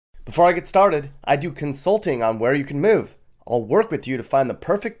Before I get started, I do consulting on where you can move. I'll work with you to find the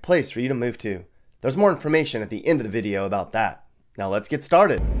perfect place for you to move to. There's more information at the end of the video about that. Now let's get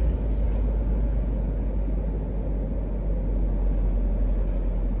started.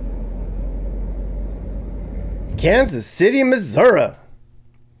 Kansas City, Missouri.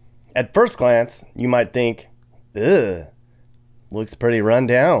 At first glance, you might think, ugh, looks pretty run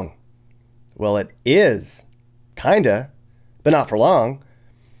down. Well, it is. Kinda, but not for long.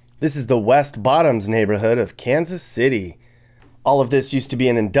 This is the West Bottoms neighborhood of Kansas City. All of this used to be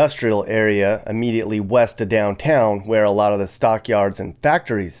an industrial area immediately west of downtown where a lot of the stockyards and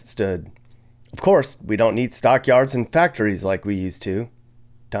factories stood. Of course, we don't need stockyards and factories like we used to.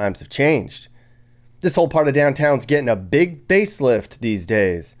 Times have changed. This whole part of downtown's getting a big facelift these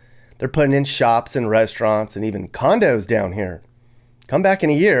days. They're putting in shops and restaurants and even condos down here. Come back in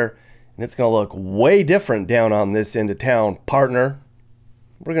a year and it's going to look way different down on this end of town, partner.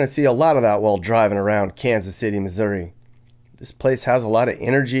 We're going to see a lot of that while driving around Kansas City, Missouri. This place has a lot of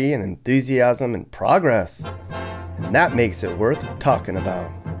energy and enthusiasm and progress, and that makes it worth talking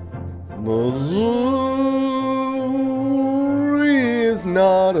about. Missouri is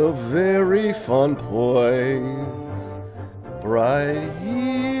not a very fun place, but right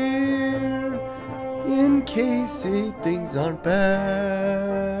here in KC things aren't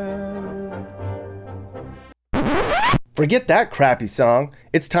bad. Forget that crappy song.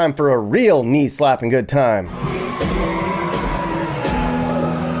 It's time for a real knee-slapping good time.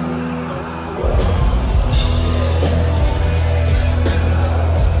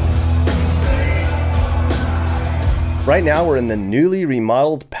 Right now we're in the newly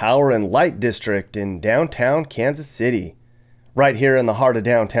remodeled Power and Light District in downtown Kansas City. Right here in the heart of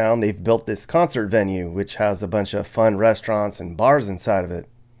downtown, they've built this concert venue, which has a bunch of fun restaurants and bars inside of it.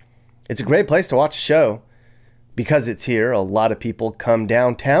 It's a great place to watch a show. Because it's here, a lot of people come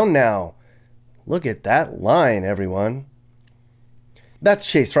downtown now. Look at that line, everyone. That's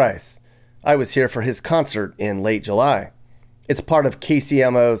Chase Rice. I was here for his concert in late July. It's part of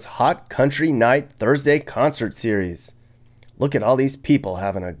KCMO's Hot Country Night Thursday concert series. Look at all these people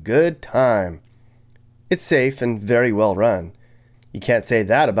having a good time. It's safe and very well run. You can't say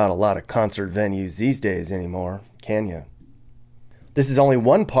that about a lot of concert venues these days anymore, can you? This is only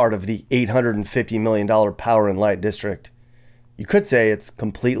one part of the $850 million Power and Light District. You could say it's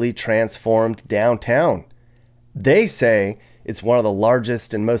completely transformed downtown. They say it's one of the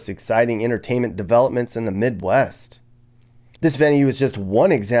largest and most exciting entertainment developments in the Midwest. This venue is just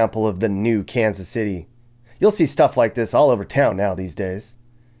one example of the new Kansas City. You'll see stuff like this all over town now these days.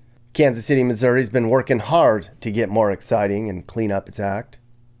 Kansas City, Missouri's been working hard to get more exciting and clean up its act.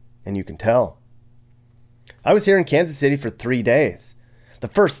 And you can tell. I was here in Kansas City for 3 days. The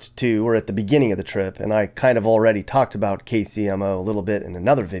first 2 were at the beginning of the trip, and I kind of already talked about KCMO a little bit in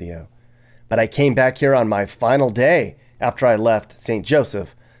another video. But I came back here on my final day after I left St.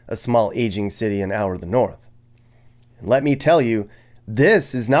 Joseph, a small aging city an hour to the north. And let me tell you,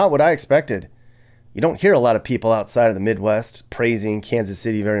 this is not what I expected. You don't hear a lot of people outside of the Midwest praising Kansas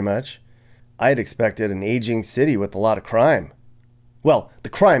City very much. I had expected an aging city with a lot of crime. Well, the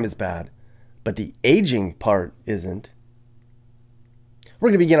crime is bad. But the aging part isn't. We're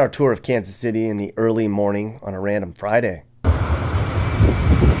going to begin our tour of Kansas City in the early morning on a random Friday.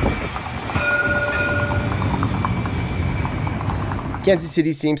 Kansas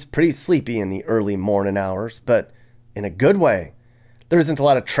City seems pretty sleepy in the early morning hours, but in a good way. There isn't a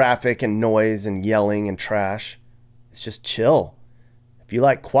lot of traffic and noise and yelling and trash. It's just chill. If you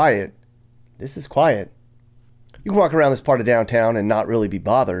like quiet, this is quiet. You can walk around this part of downtown and not really be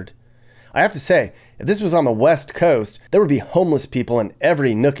bothered. I have to say, if this was on the West Coast, there would be homeless people in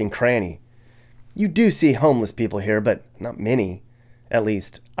every nook and cranny. You do see homeless people here, but not many. At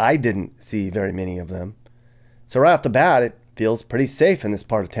least, I didn't see very many of them. So right off the bat, it feels pretty safe in this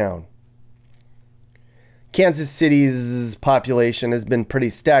part of town. Kansas City's population has been pretty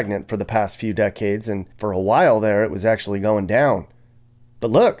stagnant for the past few decades, and for a while there, it was actually going down.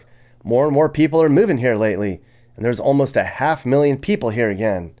 But look, more and more people are moving here lately, and there's almost 500,000 people here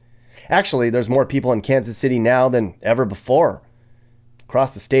again. Actually, there's more people in Kansas City now than ever before.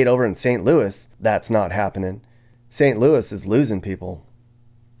 Across the state over in St. Louis, that's not happening. St. Louis is losing people.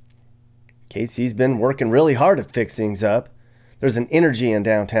 KC's been working really hard to fix things up. There's an energy in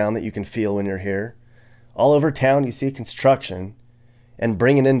downtown that you can feel when you're here. All over town you see construction. And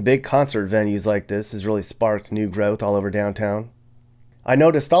bringing in big concert venues like this has really sparked new growth all over downtown. I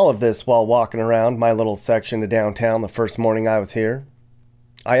noticed all of this while walking around my little section of downtown the first morning I was here.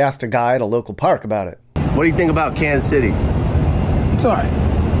 I asked a guy at a local park about it. What do you think about Kansas City? It's alright.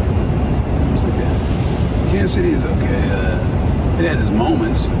 It's okay. Kansas City is okay. it has its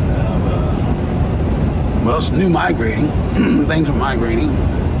moments of, well, it's new migrating. Things are migrating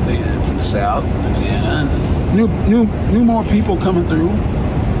from the south, Louisiana. New more people coming through.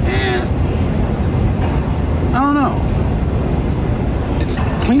 And I don't know. It's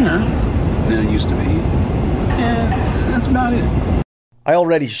cleaner than it used to be. And that's about it. I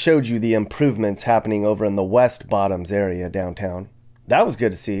already showed you the improvements happening over in the West Bottoms area downtown. That was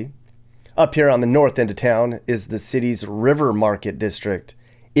good to see. Up here on the north end of town is the city's River Market District.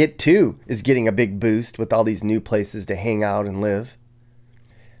 It too is getting a big boost with all these new places to hang out and live.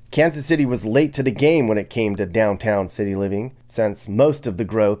 Kansas City was late to the game when it came to downtown city living, since most of the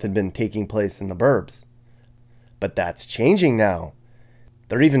growth had been taking place in the burbs. But that's changing now.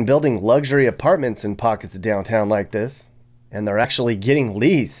 They're even building luxury apartments in pockets of downtown like this, and they're actually getting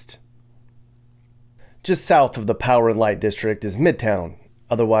leased. Just south of the Power and Light District is Midtown,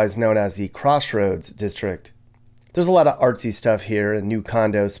 otherwise known as the Crossroads District. There's a lot of artsy stuff here and new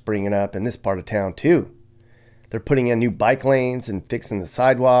condos springing up in this part of town too. They're putting in new bike lanes and fixing the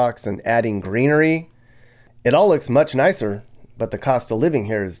sidewalks and adding greenery. It all looks much nicer, but the cost of living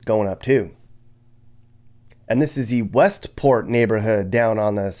here is going up too. And this is the Westport neighborhood down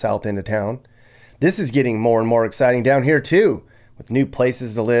on the south end of town. This is getting more and more exciting down here too, with new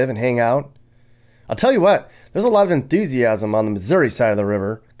places to live and hang out. I'll tell you what, there's a lot of enthusiasm on the Missouri side of the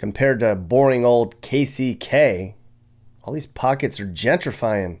river compared to boring old KCK. All these pockets are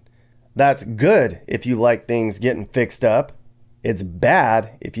gentrifying. That's good if you like things getting fixed up. It's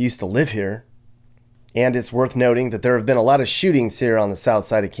bad if you used to live here. And it's worth noting that there have been a lot of shootings here on the south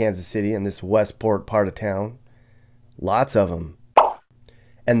side of Kansas City in this Westport part of town. Lots of them.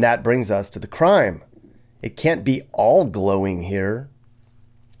 And that brings us to the crime. It can't be all glowing here.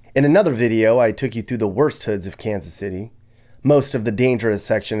 In another video, I took you through the worst hoods of Kansas City. Most of the dangerous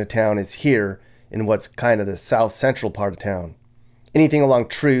section of town is here in what's kind of the south central part of town. Anything along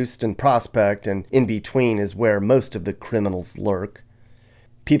Troost and Prospect and in between is where most of the criminals lurk.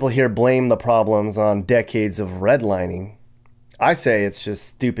 People here blame the problems on decades of redlining. I say it's just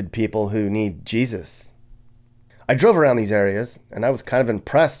stupid people who need Jesus. I drove around these areas, and I was kind of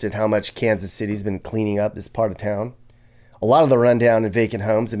impressed at how much Kansas City's been cleaning up this part of town. A lot of the rundown and vacant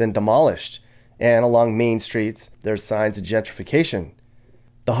homes have been demolished, and along main streets, there's signs of gentrification.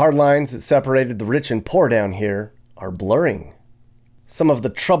 The hard lines that separated the rich and poor down here are blurring. Some of the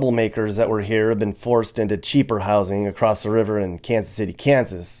troublemakers that were here have been forced into cheaper housing across the river in Kansas City,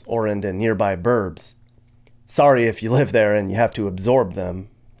 Kansas, or into nearby burbs. Sorry if you live there and you have to absorb them.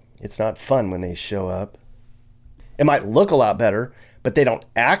 It's not fun when they show up. It might look a lot better, but they don't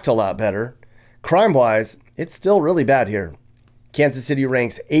act a lot better. Crime-wise, it's still really bad here. Kansas City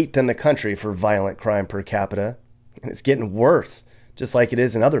ranks 8th in the country for violent crime per capita, and it's getting worse, just like it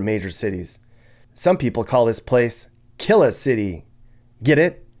is in other major cities. Some people call this place Killa City. Get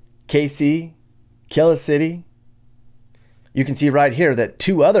it? KC? Killa City? You can see right here that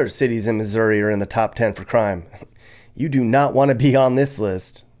 2 other cities in Missouri are in the top 10 for crime. You do not want to be on this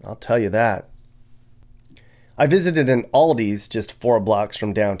list, I'll tell you that. I visited an Aldi's just 4 blocks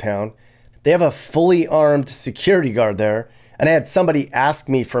from downtown. They have a fully armed security guard there, and I had somebody ask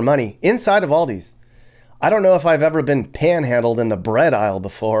me for money inside of Aldi's. I don't know if I've ever been panhandled in the bread aisle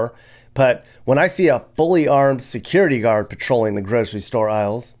before, but when I see a fully armed security guard patrolling the grocery store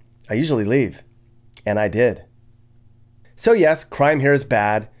aisles, I usually leave. And I did. So yes, crime here is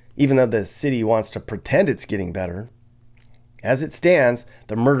bad, even though the city wants to pretend it's getting better. As it stands,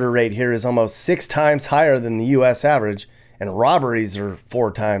 the murder rate here is almost 6 times higher than the US average, and robberies are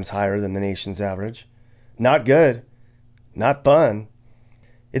 4 times higher than the nation's average. Not good. Not fun.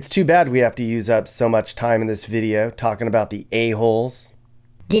 It's too bad we have to use up so much time in this video talking about the a-holes.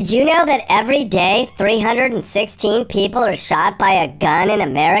 Did you know that every day 316 people are shot by a gun in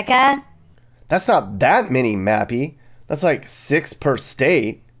America? That's not that many, Mappy. That's like 6 per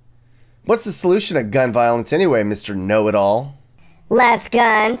state. What's the solution to gun violence anyway, Mr. Know-It-All? Less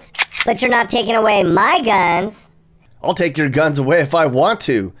guns, but you're not taking away my guns. I'll take your guns away if I want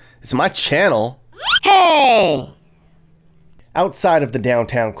to. It's my channel. Hey! Outside of the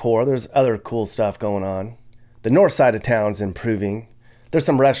downtown core, there's other cool stuff going on. The north side of town's improving. There's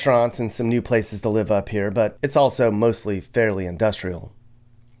some restaurants and some new places to live up here, but it's also mostly fairly industrial.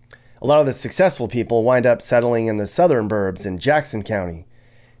 A lot of the successful people wind up settling in the southern burbs in Jackson County.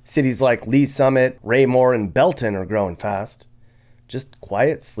 Cities like Lee Summit, Raymore, and Belton are growing fast. Just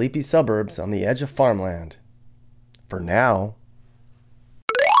quiet, sleepy suburbs on the edge of farmland. For now.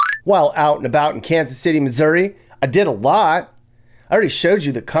 While out and about in Kansas City, Missouri, I did a lot. I already showed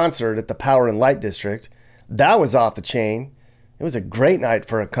you the concert at the Power and Light District. That was off the chain. It was a great night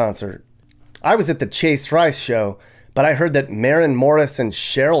for a concert. I was at the Chase Rice show, But I heard that Maren Morris and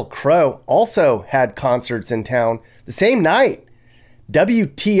Sheryl Crow also had concerts in town the same night.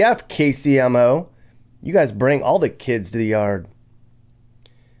 WTF, KCMO. You guys bring all the kids to the yard.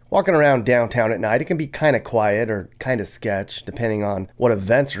 Walking around downtown at night, it can be kind of quiet or kind of sketch, depending on what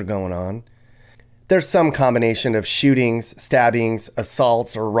events are going on. There's some combination of shootings, stabbings,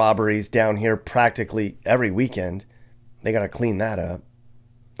 assaults, or robberies down here practically every weekend. They gotta clean that up.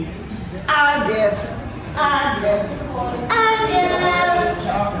 I guess,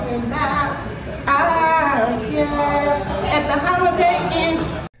 at the Holiday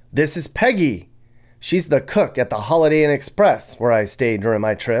Inn. This is Peggy. She's the cook at the Holiday Inn Express where I stayed during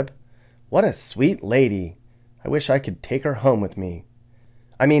my trip. What a sweet lady. I wish I could take her home with me.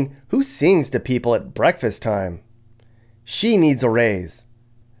 I mean, who sings to people at breakfast time? She needs a raise.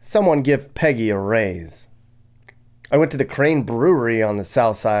 Someone give Peggy a raise. I went to the Crane Brewery on the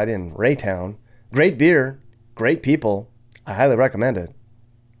south side in Raytown. Great beer, great people. I highly recommend it.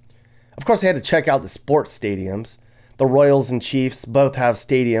 Of course, I had to check out the sports stadiums. The Royals and Chiefs both have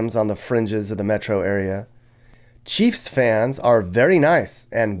stadiums on the fringes of the metro area. Chiefs fans are very nice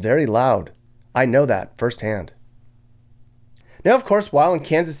and very loud. I know that firsthand. Now, of course, while in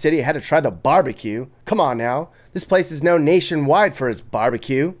Kansas City, I had to try the barbecue. Come on now. This place is known nationwide for its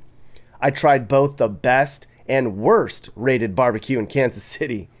barbecue. I tried both the best and worst rated barbecue in Kansas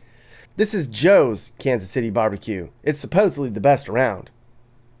City. This is Joe's Kansas City barbecue. It's supposedly the best around.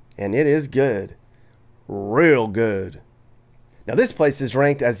 And it is good. Real good. Now, this place is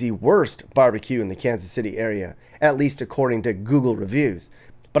ranked as the worst barbecue in the Kansas City area, at least according to Google reviews.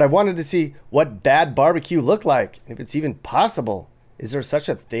 But I wanted to see what bad barbecue looked like, and if it's even possible. Is there such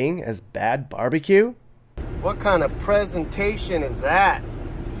a thing as bad barbecue? What kind of presentation is that?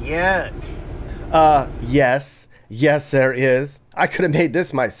 Yuck. Yes. Yes, there is. I could have made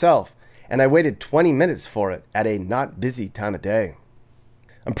this myself, and I waited 20 minutes for it at a not busy time of day.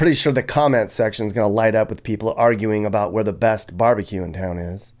 I'm pretty sure the comment section is going to light up with people arguing about where the best barbecue in town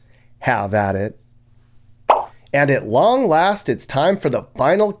is. Have at it. And at long last, it's time for the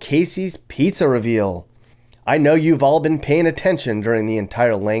final Casey's Pizza reveal. I know you've all been paying attention during the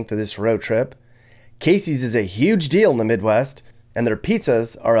entire length of this road trip. Casey's is a huge deal in the Midwest, and their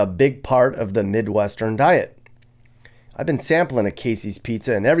pizzas are a big part of the Midwestern diet. I've been sampling a Casey's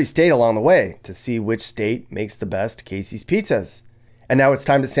pizza in every state along the way to see which state makes the best Casey's pizzas. And now it's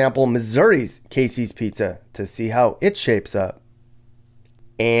time to sample Missouri's Casey's pizza to see how it shapes up.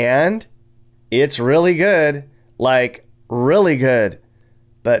 And it's really good. Like, really good.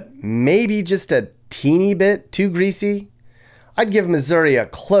 But maybe just a teeny bit too greasy. I'd give Missouri a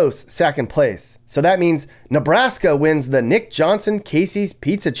close second place. So that means Nebraska wins the Nick Johnson Casey's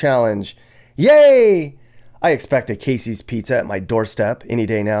Pizza Challenge. Yay! I expect a Casey's pizza at my doorstep any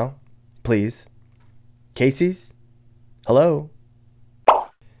day now. Please. Casey's? Hello?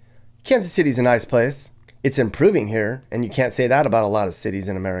 Kansas City's a nice place. It's improving here, and you can't say that about a lot of cities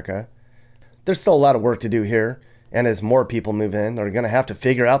in America. There's still a lot of work to do here, and as more people move in, they're going to have to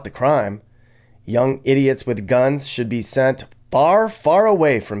figure out the crime. Young idiots with guns should be sent far, far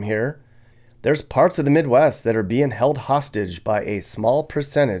away from here. There's parts of the Midwest that are being held hostage by a small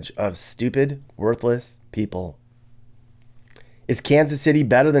percentage of stupid, worthless people. Is Kansas City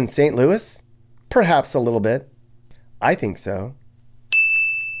better than St. Louis? Perhaps a little bit. I think so.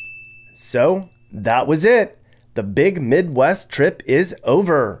 So, that was it. The big Midwest trip is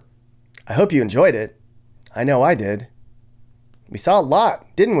over. I hope you enjoyed it. I know I did. We saw a lot,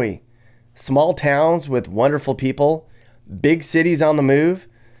 didn't we? Small towns with wonderful people, big cities on the move,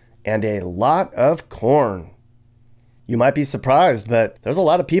 and a lot of corn. You might be surprised, but there's a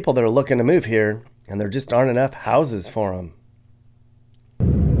lot of people that are looking to move here, and there just aren't enough houses for them.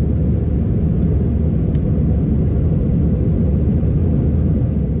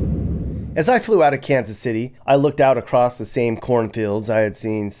 As I flew out of Kansas City, I looked out across the same cornfields I had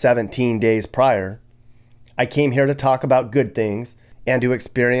seen 17 days prior. I came here to talk about good things and to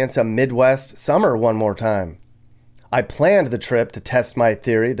experience a Midwest summer one more time. I planned the trip to test my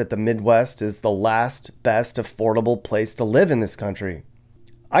theory that the Midwest is the last best affordable place to live in this country.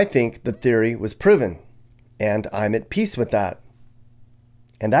 I think the theory was proven, and I'm at peace with that.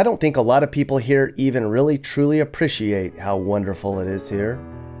 And I don't think a lot of people here even really truly appreciate how wonderful it is here.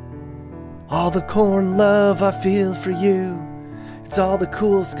 All the corn love I feel for you. It's all the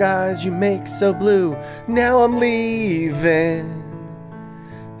cool skies you make so blue. Now I'm leaving,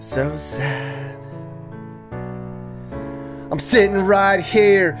 so sad. I'm sitting right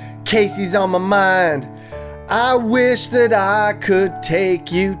here, Casey's on my mind. I wish that I could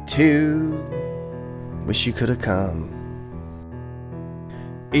take you too. Wish you could have come.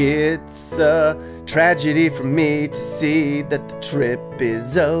 It's a tragedy for me to see that the trip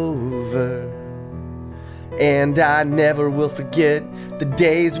is over. And I never will forget the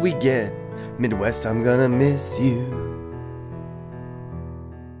days we get. Midwest, I'm gonna miss you.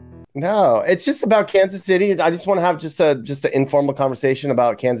 No, it's just about Kansas City. I just want to have just an informal conversation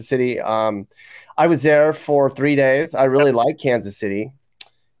about Kansas City. I was there for 3 days. I really like Kansas City.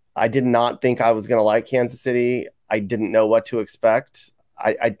 I did not think I was going to like Kansas City. I didn't know what to expect.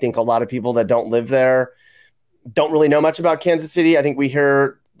 I think a lot of people that don't live there don't really know much about Kansas City. I think we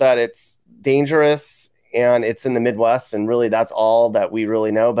hear that it's dangerous and it's in the Midwest, and really that's all that we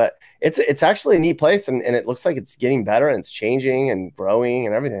really know. But it's actually a neat place, and it looks like it's getting better and it's changing and growing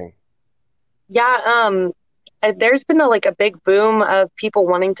and everything. Yeah, there's been a big boom of people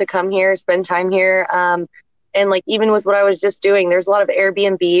wanting to come here, spend time here. And like even with what I was just doing, there's a lot of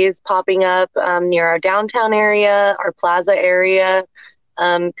Airbnbs popping up near our downtown area, our plaza area,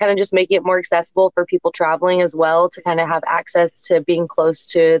 kind of just making it more accessible for people traveling as well to kind of have access to being close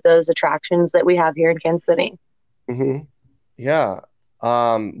to those attractions that we have here in Kansas City. Mm-hmm. Yeah.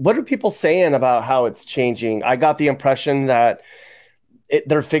 What are people saying about how it's changing? I got the impression that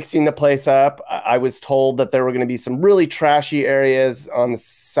they're fixing the place up. I was told that there were going to be some really trashy areas on the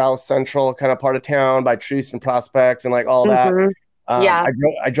south central kind of part of town by Truce and Prospect and like all that. Yeah.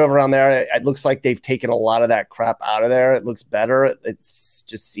 I drove around there. It looks like they've taken a lot of that crap out of there. It looks better. It's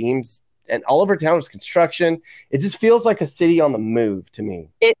just seems, and all over town is construction. It just feels like a city on the move to me.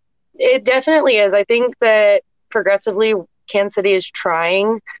 It definitely is. I think that progressively Kansas City is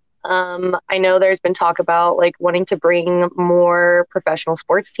trying. I know there's been talk about like wanting to bring more professional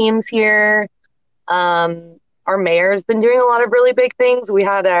sports teams here. Our mayor has been doing a lot of really big things. We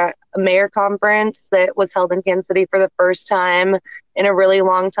had a mayor conference that was held in Kansas City for the first time in a really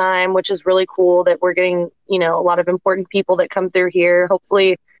long time, which is really cool that we're getting, a lot of important people that come through here,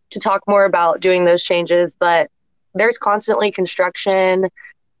 hopefully to talk more about doing those changes. But there's constantly construction,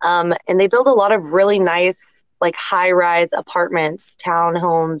 and they build a lot of really nice like high-rise apartments,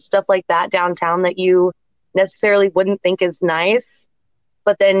 townhomes, stuff like that downtown that you necessarily wouldn't think is nice.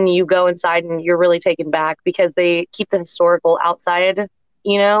 But then you go inside and you're really taken back because they keep the historical outside,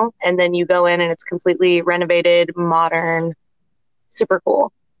 and then you go in and it's completely renovated, modern, super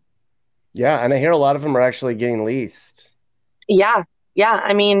cool. Yeah, and I hear a lot of them are actually getting leased. Yeah.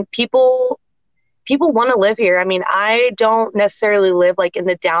 I mean, people want to live here. I mean, I don't necessarily live like in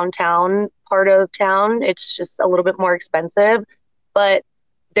the downtown part of town. It's just a little bit more expensive, but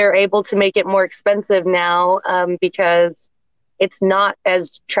they're able to make it more expensive now because it's not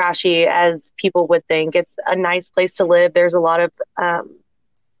as trashy as people would think. It's a nice place to live. There's a lot of,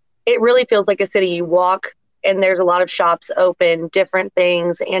 it really feels like a city. You walk and there's a lot of shops open, different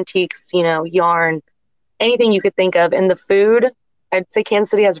things, antiques, yarn, anything you could think of. And the food, I'd say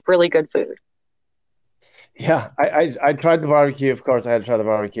Kansas City has really good food. Yeah, I tried the barbecue. Of course, I had to try the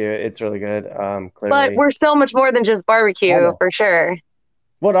barbecue. It's really good. Clearly. But we're so much more than just barbecue, for sure.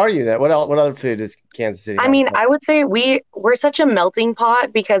 What are you? What other food is Kansas City? I mean, I would say we're such a melting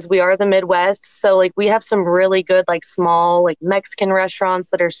pot because we are the Midwest. So like we have some really good like small like Mexican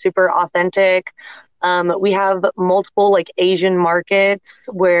restaurants that are super authentic. We have multiple like Asian markets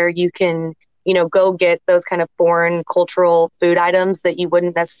where you can go get those kind of foreign cultural food items that you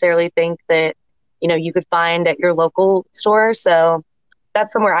wouldn't necessarily think that you could find at your local store. So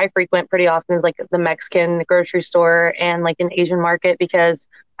that's somewhere I frequent pretty often, is like the Mexican grocery store and like an Asian market, because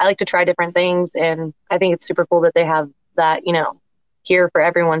I like to try different things. And I think it's super cool that they have that, here for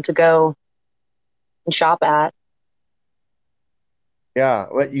everyone to go and shop at. Yeah.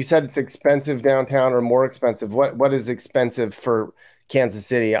 What you said, it's expensive downtown or more expensive. What is expensive for Kansas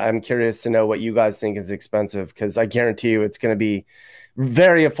City? I'm curious to know what you guys think is expensive, because I guarantee you it's going to be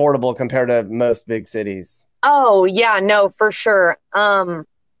very affordable compared to most big cities. Oh yeah, no, for sure.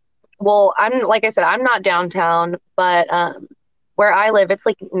 Well, like I said, I'm not downtown, but where I live, it's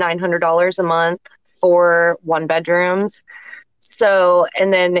like $900 a month for one bedrooms. So,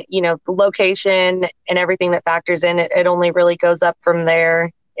 and then, the location and everything that factors in it, it only really goes up from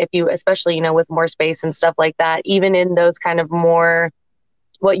there. If you, especially, with more space and stuff like that, even in those kind of more,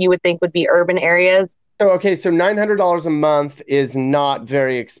 what you would think would be urban areas. So, okay, so $900 a month is not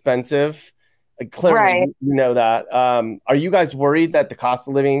very expensive. Clearly, right. You know that. Are you guys worried that the cost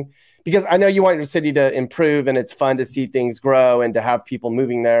of living, because I know you want your city to improve and it's fun to see things grow and to have people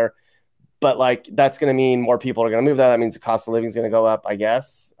moving there, but like that's going to mean more people are going to move there. That means the cost of living is going to go up, I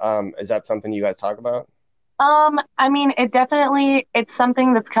guess. Is that something you guys talk about? I mean, it's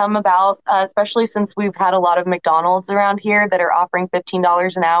something that's come about, especially since we've had a lot of McDonald's around here that are offering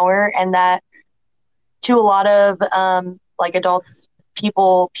 $15 an hour, and that to a lot of like adults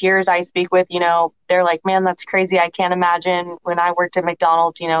peers I speak with, they're like, man, that's crazy. I can't imagine when I worked at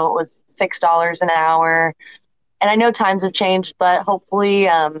McDonald's, it was $6 an hour. And I know times have changed, but hopefully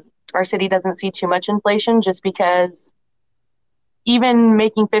our city doesn't see too much inflation just because even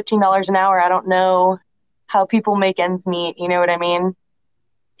making $15 an hour, I don't know how people make ends meet. You know what I mean?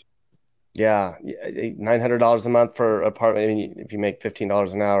 Yeah, $900 a month for apartment. I mean, if you make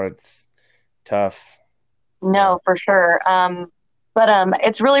 $15 an hour, it's tough. Yeah. No, for sure. But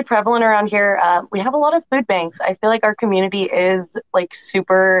it's really prevalent around here. We have a lot of food banks. I feel like our community is like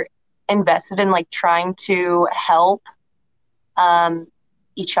super invested in like trying to help um,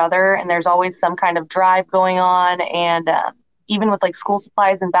 each other, and there's always some kind of drive going on. And even with like school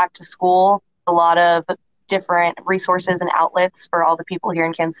supplies and back to school, a lot of different resources and outlets for all the people here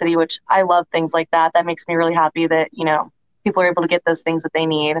in Kansas City, which I love things like that. That makes me really happy that, people are able to get those things that they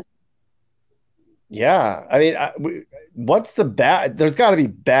need. Yeah, I mean, what's the bad? There's got to be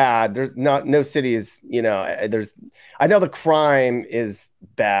bad. There's not no city is, there's. I know the crime is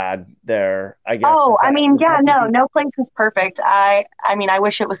bad there. I guess. Oh, I mean, Is yeah, that no place is perfect. I mean, I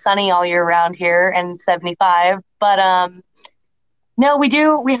wish it was sunny all year round here and 75, but no,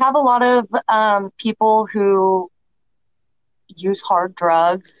 we have a lot of people who use hard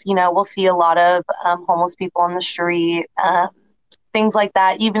drugs. We'll see a lot of homeless people on the street, things like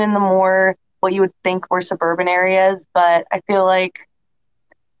that, even in the more what you would think were suburban areas. But I feel like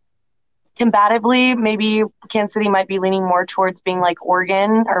combatively, maybe Kansas City might be leaning more towards being like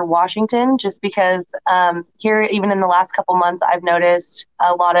Oregon or Washington, just because here, even in the last couple months, I've noticed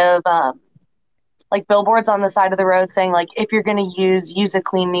a lot of like billboards on the side of the road saying like, if you're going to use a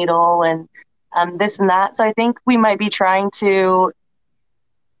clean needle and this and that. So I think we might be trying to,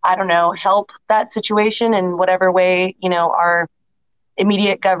 I don't know, help that situation in whatever way, our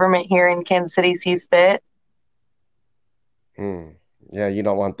immediate government here in Kansas City sees fit. Hmm. Yeah, you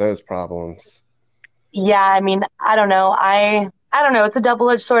don't want those problems. Yeah, I mean, I don't know. I don't know. It's a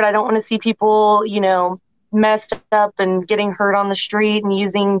double-edged sword. I don't want to see people, messed up and getting hurt on the street and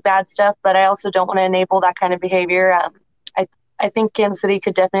using bad stuff, but I also don't want to enable that kind of behavior. I think Kansas City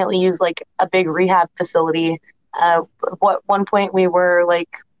could definitely use like a big rehab facility. What one point we were like,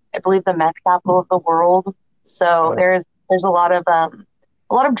 I believe the meth capital of the world. So Oh. there's a lot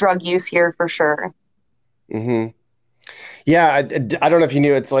of drug use here for sure. Hmm. Yeah, I don't know if you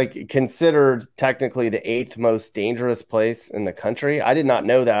knew it's like considered technically the eighth most dangerous place in the country. I did not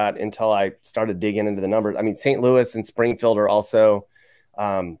know that until I started digging into the numbers. I mean, St. Louis and Springfield are also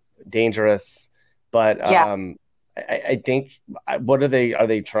dangerous, but Yeah. I think are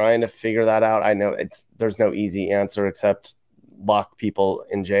they trying to figure that out? I know there's no easy answer except lock people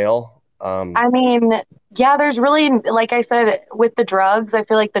in jail. I mean, yeah, there's really, like I said, with the drugs, I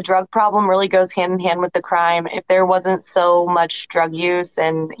feel like the drug problem really goes hand in hand with the crime. If there wasn't so much drug use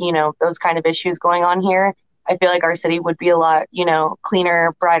and, those kind of issues going on here, I feel like our city would be a lot,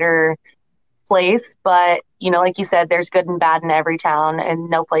 cleaner, brighter place. But, like you said, there's good and bad in every town and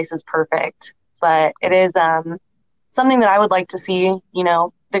no place is perfect. But it is something that I would like to see,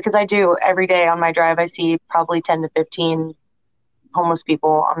 because I do every day on my drive, I see probably 10 to 15 homeless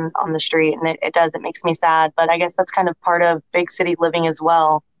people on the street, and it makes me sad, but I guess that's kind of part of big city living as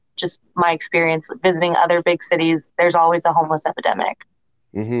well. Just my experience visiting other big cities, there's always a homeless epidemic.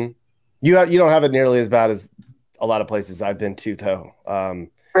 Hmm. You don't have it nearly as bad as a lot of places I've been to though.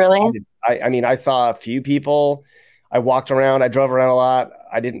 Really? I mean, I saw a few people. I walked around, I drove around a lot.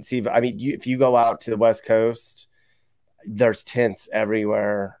 I didn't see, I mean, if you go out to the West Coast, there's tents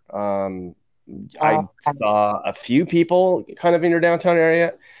everywhere. I saw a few people kind of in your downtown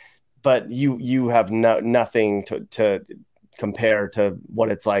area, but you have nothing to compare to what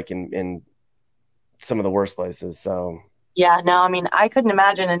it's like in some of the worst places. So Yeah, no, I mean, I couldn't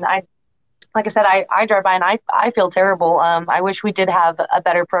imagine. And like I said, I drive by and I feel terrible. I wish we did have a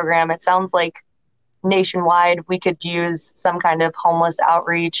better program. It sounds like nationwide we could use some kind of homeless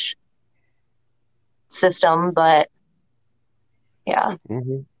outreach system, but yeah.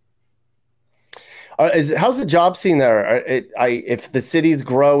 mhm. How's the job scene there? If the city's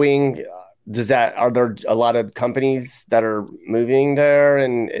growing, are there a lot of companies that are moving there,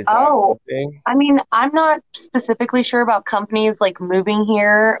 and is that a Oh, thing? I mean, I'm not specifically sure about companies like moving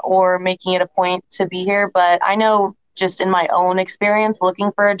here or making it a point to be here, but I know just in my own experience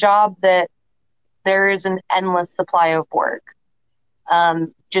looking for a job that there is an endless supply of work.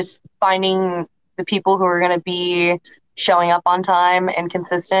 Just finding the people who are going to be showing up on time and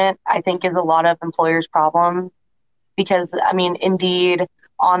consistent, I think, is a lot of employers' problem because, I mean, Indeed,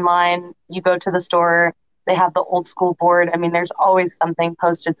 online, you go to the store, they have the old school board. I mean, there's always something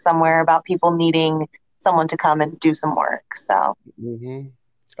posted somewhere about people needing someone to come and do some work. So Hmm.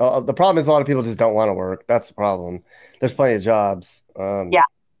 The problem is a lot of people just don't want to work. That's the problem. There's plenty of jobs. yeah.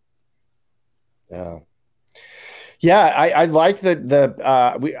 Yeah. Yeah, I like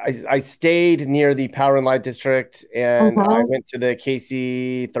I stayed near the Power and Light District, and I Hmm. went to the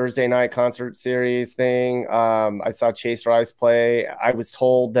KC Thursday night concert series thing. I saw Chase Rice play. I was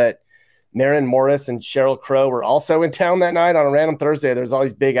told that Maren Morris and Sheryl Crow were also in town that night on a random Thursday. There's all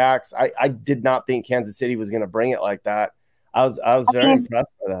these big acts. I did not think Kansas City was going to bring it like that. I was I very mean,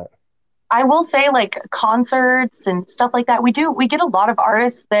 impressed by that. I will say like concerts and stuff like that. We get a lot of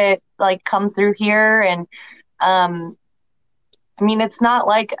artists that like come through here and um I mean it's not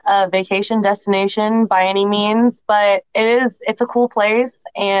like a vacation destination by any means, but it's a cool place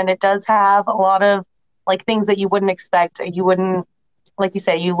and it does have a lot of like things that you wouldn't expect. You wouldn't like you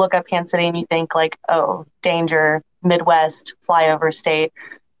say, you look up Kansas City and you think like, oh, danger, Midwest, flyover state.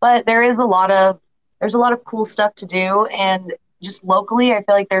 But there's a lot of cool stuff to do and just locally, I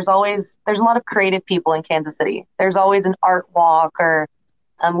feel like there's a lot of creative people in Kansas City. There's always an art walk or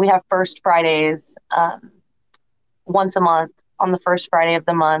we have First Fridays once a month on the first Friday of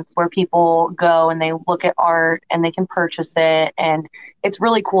the month where people go and they look at art and they can purchase it. And it's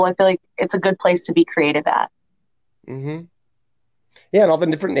really cool. I feel like it's a good place to be creative at. Hmm. Yeah, and all the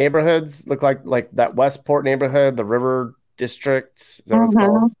different neighborhoods look like that Westport neighborhood, the River District. Is that what it's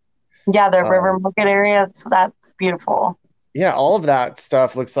called? Hmm. Yeah, the River Um, Market area, so that's beautiful. yeah, all of that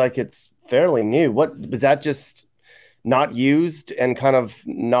stuff looks like it's fairly new. What was that just not used and kind of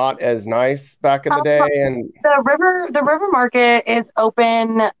not as nice back in the day? Um, And the river market is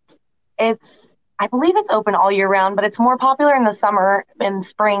open. I believe it's open all year round, but it's more popular in the summer and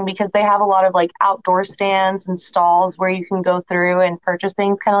spring because they have a lot of like outdoor stands and stalls where you can go through and purchase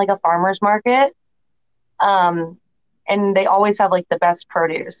things, kind of like a farmer's market. Um, and they always have like the best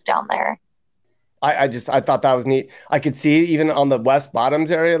produce down there. I thought that was neat. I could see even on the West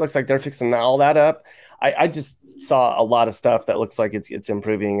Bottoms area, it looks like they're fixing all that up. I just saw a lot of stuff that looks like it's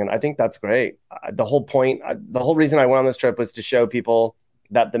improving, and I think that's great. The whole reason I went on this trip was to show people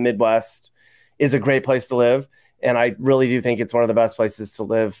that the Midwest is a great place to live, and I really do think it's one of the best places to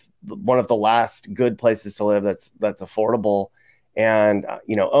live, one of the last good places to live that's affordable. And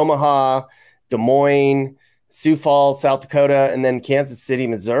Omaha, Des Moines, Sioux Falls, South Dakota, and then Kansas City,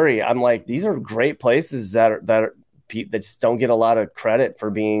 Missouri. I'm like, these are great places that just don't get a lot of credit for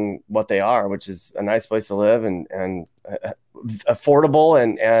being what they are, which is a nice place to live and affordable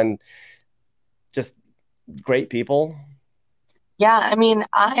and just great people. Yeah, I mean,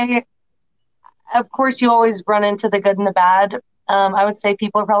 of course, you always run into the good and the bad. I would say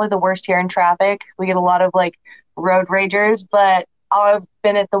people are probably the worst here in traffic. We get a lot of like road ragers, but I've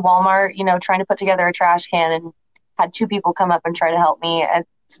been at the Walmart, trying to put together a trash can and had two people come up and try to help me.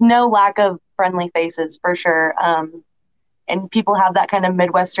 It's no lack of friendly faces for sure. And people have that kind of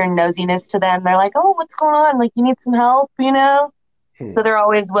Midwestern nosiness to them. They're like, oh, what's going on? Like, you need some help? So Hmm. they're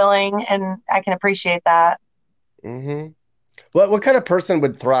always willing, and I can appreciate that. Hmm. What kind of person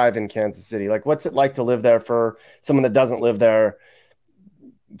would thrive in Kansas City? Like, what's it like to live there for someone that doesn't live there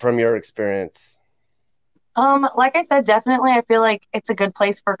from your experience? Like I said, definitely, I feel like it's a good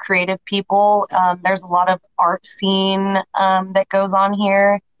place for creative people. There's a lot of art scene that goes on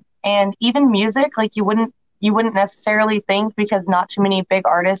here, and even music. Like you wouldn't necessarily think because not too many big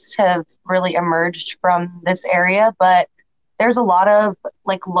artists have really emerged from this area, but there's a lot of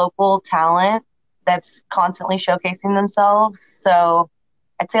like local talent that's constantly showcasing themselves. So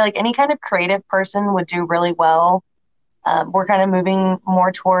I'd say like any kind of creative person would do really well. We're kind of moving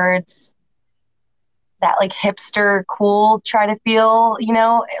more towards that like hipster cool try to feel,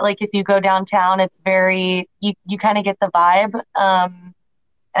 like if you go downtown, it's very, you kind of get the vibe.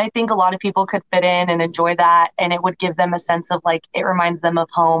 I think a lot of people could fit in and enjoy that. And it would give them a sense of like, it reminds them of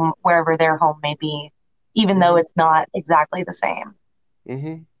home wherever their home may be, even though Hmm. it's not exactly the same.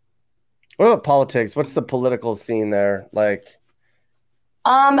 Hmm. What about politics? What's the political scene there like?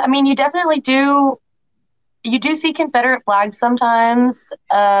 I mean, you do see Confederate flags sometimes,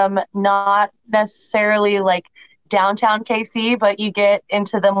 not necessarily like downtown KC, but you get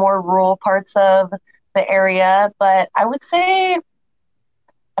into the more rural parts of the area. But I would say,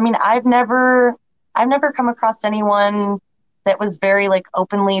 I mean, I've never come across anyone that was very like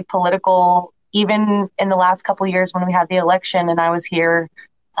openly political, even in the last couple of years when we had the election and I was here.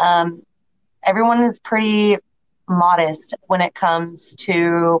 Um, Everyone is pretty modest when it comes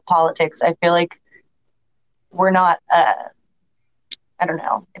to politics. I feel like we're not I don't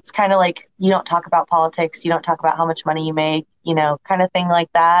know. It's kind of like you don't talk about politics, you don't talk about how much money you make, kind of thing like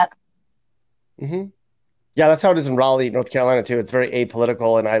that. Hmm. Yeah, that's how it is in Raleigh, North Carolina too. It's very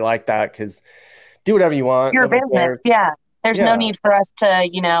apolitical, and I like that because do whatever you want. It's your Nobody business. cares. Yeah. There's Yeah. no need for us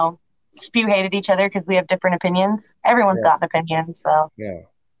to, spew hate at each other because we have different opinions. Everyone's got an opinion. So, Yeah.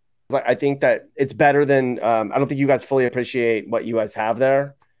 I think that it's better than, I don't think you guys fully appreciate what you guys have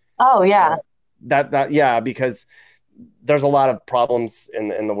there. oh, yeah. Yeah, because there's a lot of problems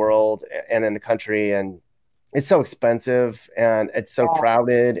in the world and in the country, and it's so expensive and it's so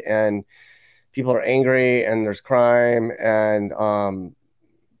crowded, and people are angry, and there's crime, and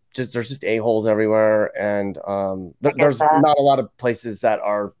there's just a-holes everywhere, and there's not a lot of places that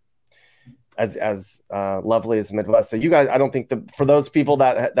are as lovely as the Midwest. So you guys, I don't think for those people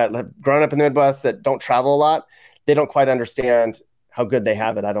that have grown up in the Midwest that don't travel a lot, they don't quite understand how good they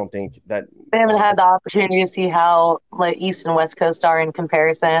have it. I don't think that they haven't had the opportunity to see how like East and West Coast are in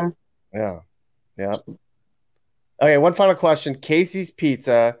comparison. Yeah. Okay, one final question. Casey's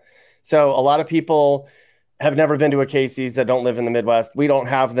Pizza. So a lot of people have never been to a Casey's that don't live in the Midwest. We don't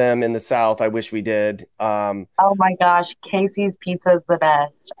have them in the South. I wish we did. Oh my gosh, Casey's Pizza is the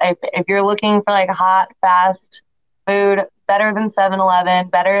best. If you're looking for like hot, fast food, better than 7-Eleven,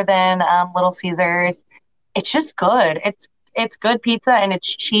 better than Little Caesars. It's just good. It's good pizza, and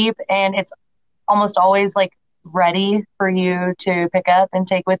it's cheap, and it's almost always like ready for you to pick up and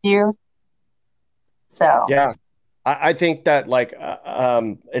take with you. So yeah, I think that like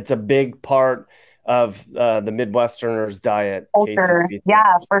it's a big part of the Midwesterners' diet. Culture.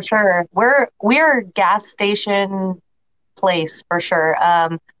 Yeah, for sure. We're a gas station place for sure.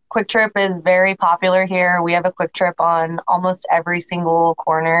 Quick Trip is very popular here. We have a Quick Trip on almost every single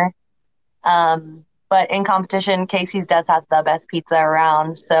corner. But in competition, Casey's does have the best pizza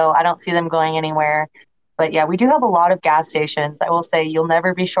around, so I don't see them going anywhere. But yeah, we do have a lot of gas stations. I will say you'll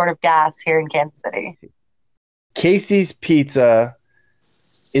never be short of gas here in Kansas City. Casey's Pizza,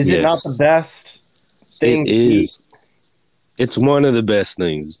 is it not the best thing? It is. It's one of the best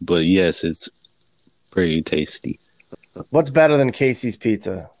things, but yes, it's pretty tasty. What's better than Casey's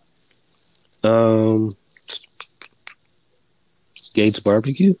Pizza? Gates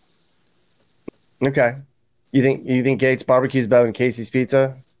Barbecue. Okay. You think Gates Barbecue is better than Casey's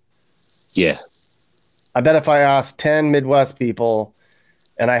Pizza? Yeah. I bet if I asked 10 Midwest people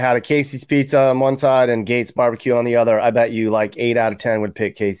and I had a Casey's Pizza on one side and Gates Barbecue on the other, I bet you like 8 out of 10 would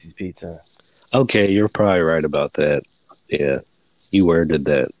pick Casey's Pizza. Okay, you're probably right about that. Yeah. You worded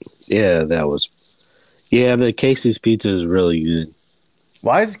that. Yeah, the Casey's Pizza is really good.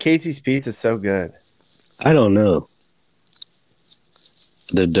 Why is Casey's Pizza so good? I don't know.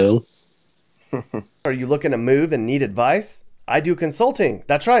 The dough. Are you looking to move and need advice? I do consulting.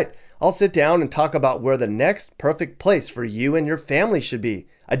 That's right. I'll sit down and talk about where the next perfect place for you and your family should be.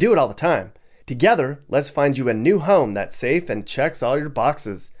 I do it all the time. Together, let's find you a new home that's safe and checks all your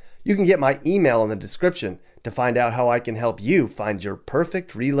boxes. You can get my email in the description to find out how I can help you find your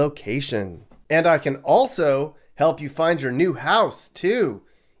perfect relocation. And I can also help you find your new house too.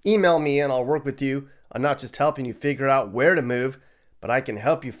 Email me and I'll work with you on not just helping you figure out where to move, but I can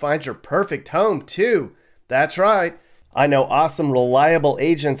help you find your perfect home too. That's right. I know awesome, reliable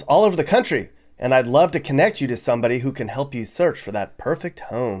agents all over the country, and I'd love to connect you to somebody who can help you search for that perfect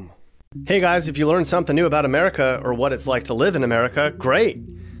home. Hey guys, if you learned something new about America or what it's like to live in America, great.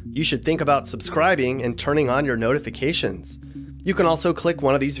 You should think about subscribing and turning on your notifications. You can also click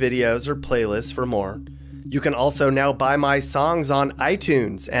one of these videos or playlists for more. You can also now buy my songs on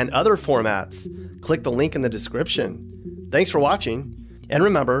iTunes and other formats. Click the link in the description. Thanks for watching. And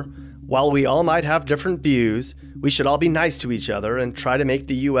remember, while we all might have different views, we should all be nice to each other and try to make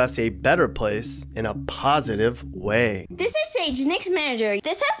the U.S. a better place in a positive way. This is Sage, Nick's manager.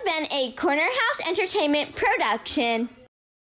 This has been a Corner House Entertainment production.